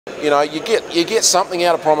You know, you get something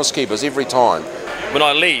out of Promise Keepers every time. When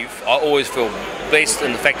I leave, I always feel blessed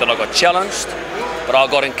in the fact that I got challenged, but I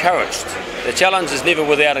got encouraged. The challenge is never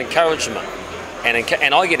without encouragement,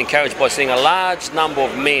 and I get encouraged by seeing a large number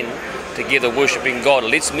of men together worshipping God. It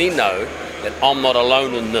lets me know that I'm not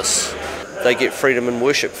alone in this. They get freedom in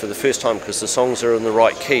worship for the first time because the songs are in the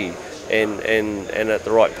right key and at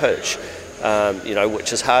the right pitch, you know,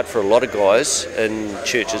 which is hard for a lot of guys in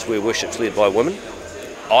churches where worship's led by women.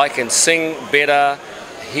 I can sing better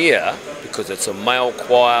here because it's a male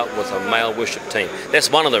choir with a male worship team. That's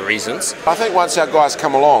one of the reasons. I think once our guys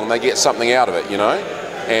come along, they get something out of it, you know.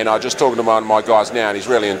 And I'm just talking to one of my guys now, and he's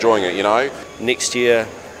really enjoying it, you know. Next year,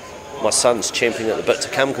 my son's champing at the bit to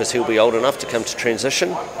come because he'll be old enough to come to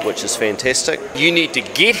transition, which is fantastic. You need to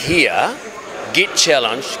get here, get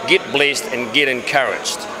challenged, get blessed, and get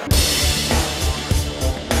encouraged.